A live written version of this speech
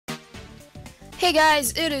Hey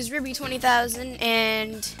guys, it is Ruby20,000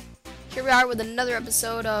 and here we are with another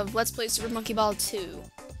episode of Let's Play Super Monkey Ball 2.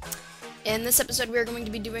 In this episode we are going to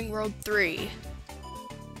be doing World 3.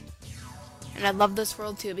 And I love this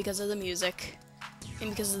world too because of the music and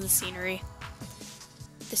because of the scenery.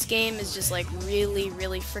 This game is just like really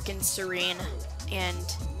freaking serene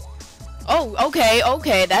and oh, okay.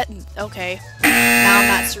 Now I'm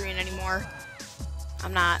not serene anymore.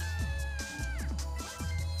 I'm not.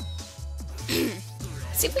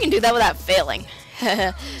 See if we can do that without failing.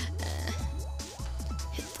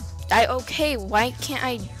 Okay, why can't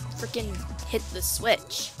I freaking hit the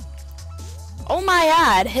switch? Oh my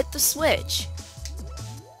god, hit the switch.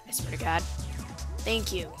 I swear to god.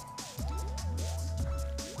 Thank you.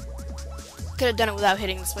 Could have done it without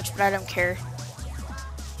hitting the switch, but I don't care.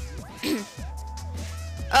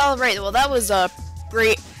 Alright, well that was a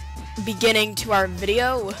great beginning to our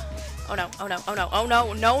video. Oh no, oh no, oh no, oh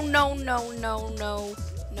no, no, no, no, no, no,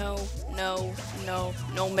 no, no, no,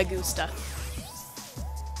 no me gusta.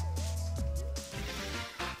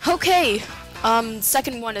 Okay,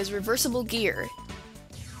 second one is reversible gear.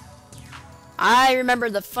 I remember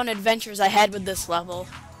the fun adventures I had with this level.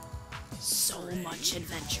 So much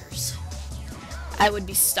adventures. I would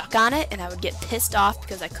be stuck on it and I would get pissed off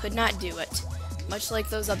because I could not do it. Much like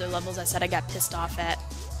those other levels I said I got pissed off at.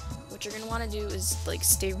 What you're going to want to do is like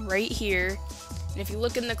stay right here, and if you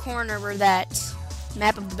look in the corner where that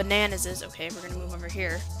map of the bananas is, okay, we're going to move over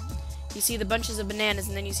here, you see the bunches of bananas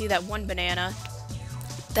and then you see that one banana.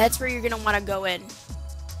 That's where you're going to want to go in,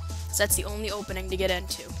 so that's the only opening to get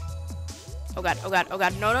into. Oh god, oh god, oh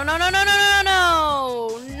god, no, no, no, no, no, no, no,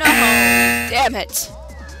 no, no, damn it.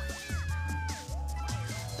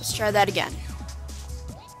 Let's try that again.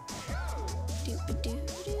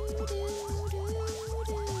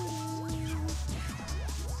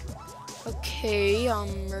 Okay,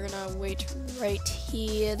 we're gonna wait right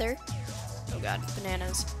here. Oh god,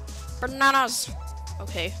 bananas. Bananas!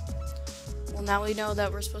 Okay. Well, now we know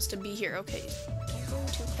that we're supposed to be here. Okay, don't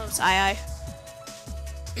go too close. Aye.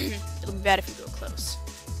 It'll be bad if you go close.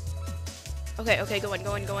 Okay, okay, go in.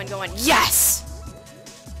 Yes!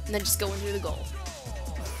 And then just go into the goal.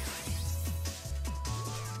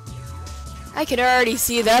 I can already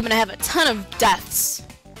see that I'm gonna have a ton of deaths.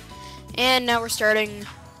 And now we're starting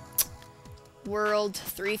World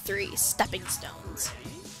 3-3, Stepping Stones.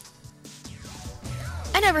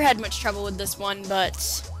 I never had much trouble with this one, but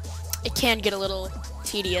it can get a little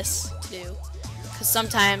tedious to do. Because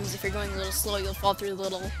sometimes, if you're going a little slow, you'll fall through the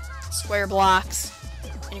little square blocks.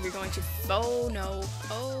 And if you're going too... oh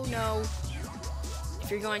no.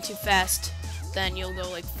 If you're going too fast, then you'll go,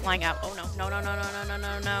 like, flying out. Oh no.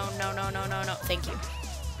 No. Thank you.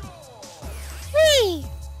 Whee!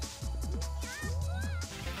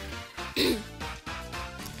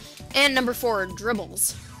 And number 4,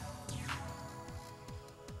 dribbles.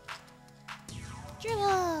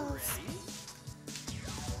 Dribbles.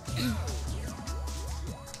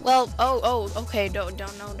 Well, okay, don't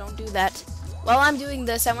do that. While I'm doing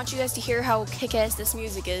this, I want you guys to hear how kick-ass this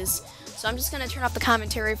music is. So I'm just gonna turn off the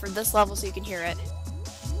commentary for this level so you can hear it.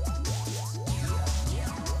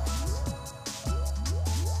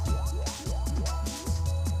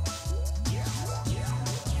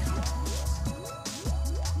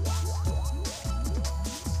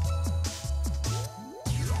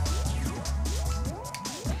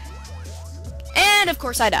 And of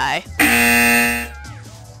course I die.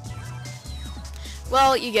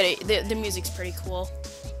 Well, you get it. The music's pretty cool.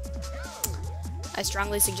 I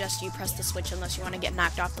strongly suggest you press the switch unless you want to get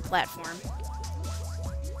knocked off the platform.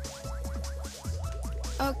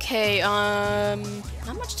 Okay,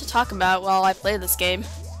 not much to talk about while I play this game.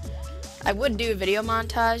 I would do video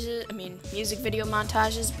montages, music video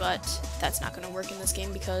montages, but that's not going to work in this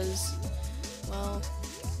game because, well,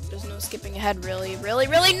 there's no skipping ahead really,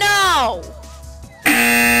 no!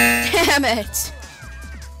 Damn it!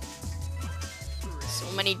 So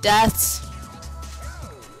many deaths.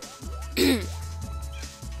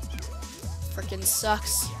 Frickin'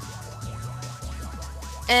 sucks.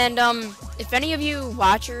 And, if any of you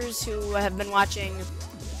watchers who have been watching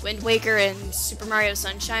Wind Waker and Super Mario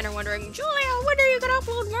Sunshine are wondering, Julia, when are you gonna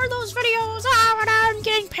upload more of those videos? I'm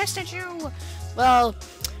getting pissed at you! Well,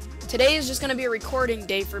 today is just gonna be a recording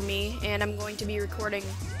day for me, and I'm going to be recording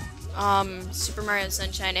Super Mario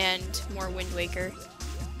Sunshine and more Wind Waker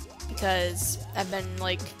because I've been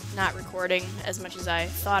like not recording as much as I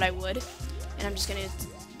thought I would, and I'm just gonna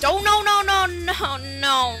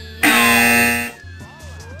no.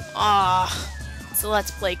 It's a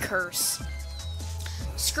Let's Play curse.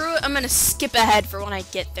 Screw it, I'm gonna skip ahead for when I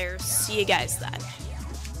get there. See you guys then.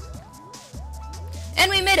 And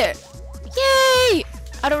we made it! Yay!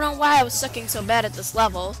 I don't know why I was sucking so bad at this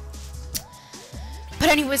level. But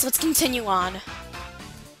anyways, let's continue on.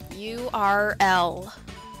 URL.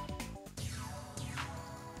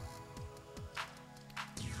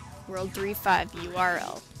 World 3.5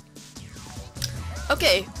 URL.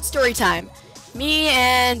 Okay, story time. Me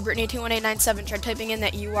and Brittany21897 tried typing in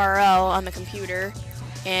that URL on the computer,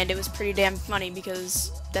 and it was pretty damn funny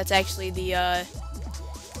because that's actually the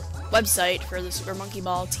website for the Super Monkey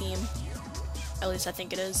Ball team. At least I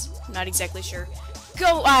think it is. I'm not exactly sure.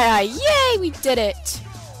 Go I! Yay! We did it!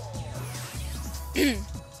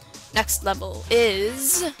 Next level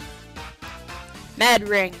is Mad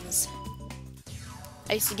Rings.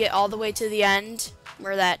 I used to get all the way to the end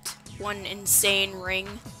where that one insane ring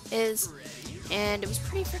is, and it was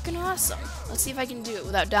pretty freaking awesome. Let's see if I can do it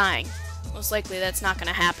without dying. Most likely that's not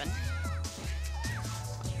gonna happen.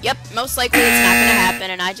 Yep, most likely it's not gonna happen,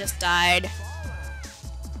 and I just died.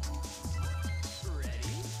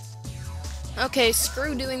 Okay,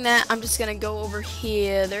 screw doing that. I'm just gonna go over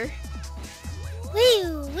here.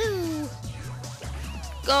 Woo, woo.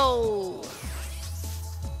 Go.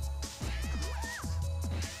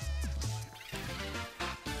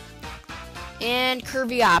 And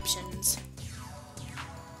curvy options.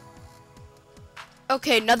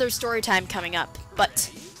 Okay, another story time coming up,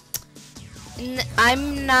 but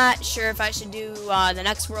I'm not sure if I should do the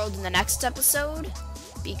next world in the next episode,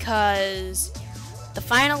 because the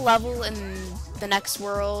final level in the next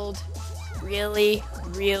world really,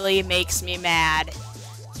 really makes me mad.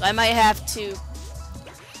 So I might have to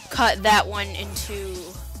cut that one into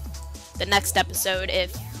the next episode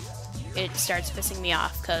if it starts pissing me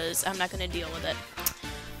off, because I'm not going to deal with it.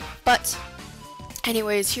 But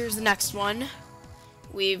anyways, here's the next one.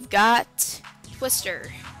 We've got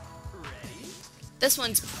Twister. This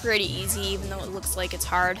one's pretty easy, even though it looks like it's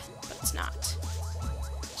hard, but it's not.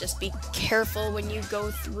 Just be careful when you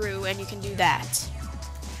go through, and you can do that.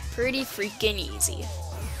 Pretty freaking easy.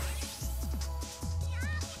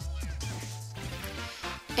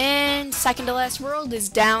 And second to last world is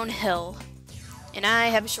Downhill. And I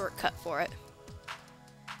have a shortcut for it.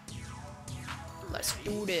 Let's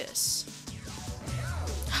do this.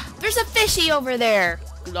 There's a fishy over there!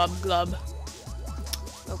 Glub glub.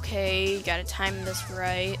 Okay, gotta time this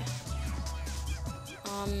right.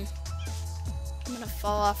 I'm gonna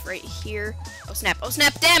fall off right here. Oh snap,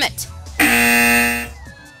 damn it!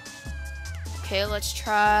 Okay, let's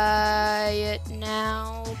try it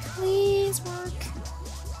now. Please work.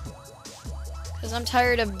 Because I'm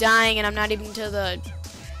tired of dying and I'm not even to the...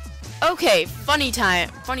 Okay, funny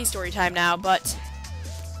story time now, but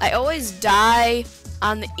I always die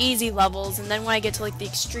on the easy levels, and then when I get to like the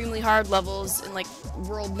extremely hard levels in like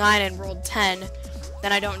World 9 and World 10,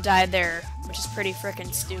 then I don't die there, which is pretty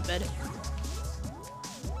frickin' stupid.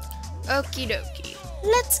 Okie dokie.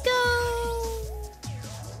 Let's go!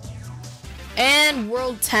 And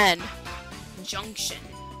World 10. Junction.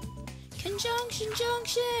 Conjunction,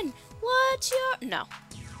 junction! What's your... No.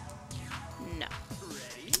 No.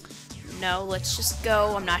 No, let's just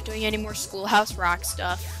go. I'm not doing any more Schoolhouse Rock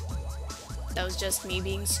stuff. That was just me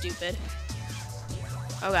being stupid.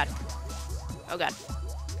 Oh god. Oh god.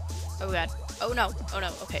 Oh god. Oh no. Oh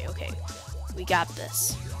no. Okay, okay. We got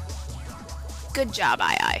this. Good job,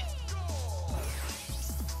 I.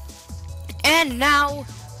 And now,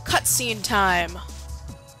 cutscene time.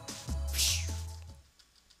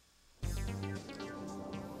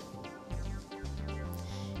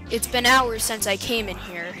 It's been hours since I came in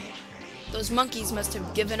here. Those monkeys must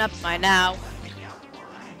have given up by now.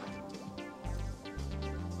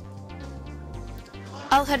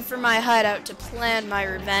 I'll head for my hideout to plan my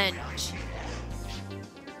revenge.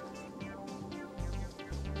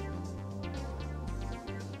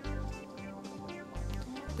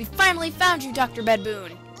 We finally found you, Dr.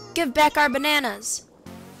 Bad-Boon. Give back our bananas.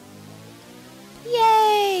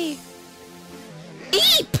 Yay!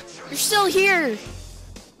 Eep! You're still here!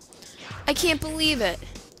 I can't believe it.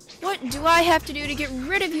 What do I have to do to get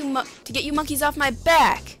rid of you, to get you monkeys off my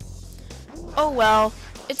back? Oh well,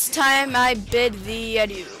 it's time I bid thee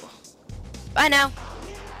adieu. Bye now.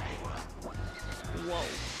 Whoa.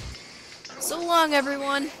 So long,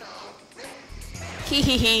 everyone. Hee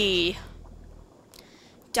hee hee.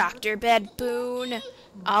 Dr. Bad-Boon,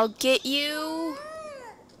 I'll get you.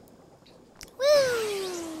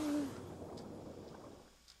 Woo!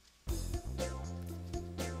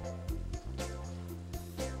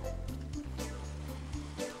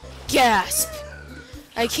 Gasp!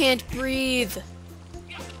 I can't breathe.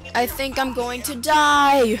 I think I'm going to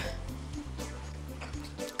die.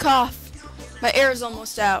 Cough. My air is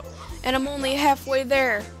almost out, and I'm only halfway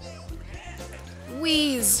there.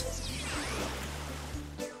 Wheeze.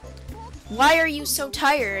 Why are you so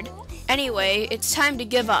tired? Anyway, it's time to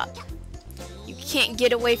give up. You can't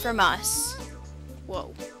get away from us.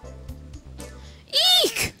 Whoa.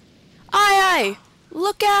 Eek! Aye, aye!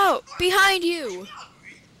 Look out! Behind you!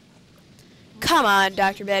 Come on,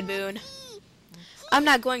 Dr. Bad-Boon. I'm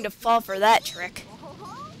not going to fall for that trick.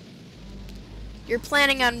 You're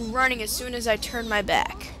planning on running as soon as I turn my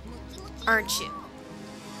back, aren't you?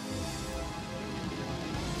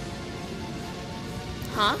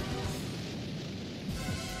 Huh?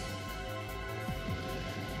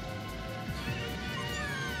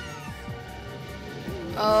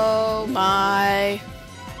 Oh my.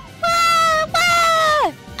 Wah,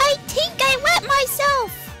 wah! I think I wet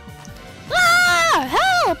myself! Ah!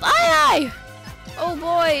 Help! Aye, aye! Oh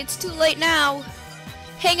boy, it's too late now.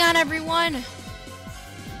 Hang on, everyone.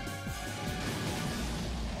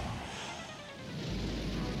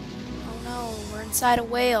 Oh no, we're inside a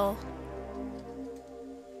whale.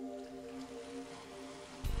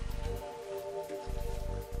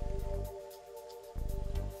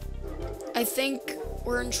 I think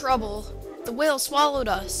we're in trouble. The whale swallowed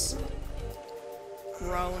us.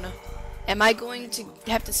 Groan. Am I going to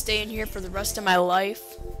have to stay in here for the rest of my life?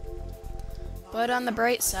 But on the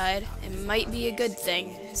bright side, it might be a good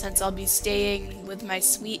thing, since I'll be staying with my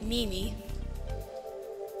sweet Mimi.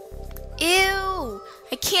 Ew!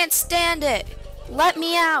 I can't stand it! Let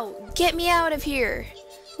me out! Get me out of here!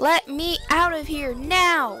 Let me out of here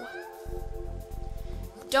now!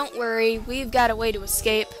 Don't worry, we've got a way to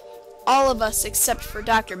escape. All of us except for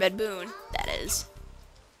Dr. Bad-Boon, that is.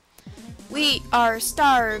 We are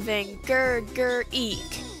starving, grr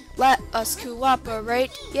eek. Let us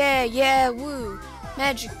cooperate, yeah yeah woo.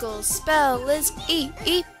 Magical spell is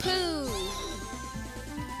eat poo.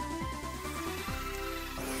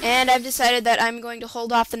 And I've decided that I'm going to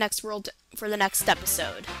hold off the next world for the next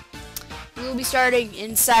episode. We will be starting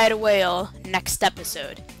inside a whale next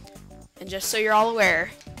episode. And just so you're all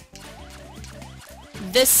aware,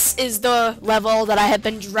 this is the level that I have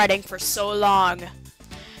been dreading for so long.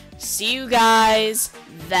 See you guys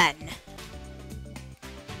then.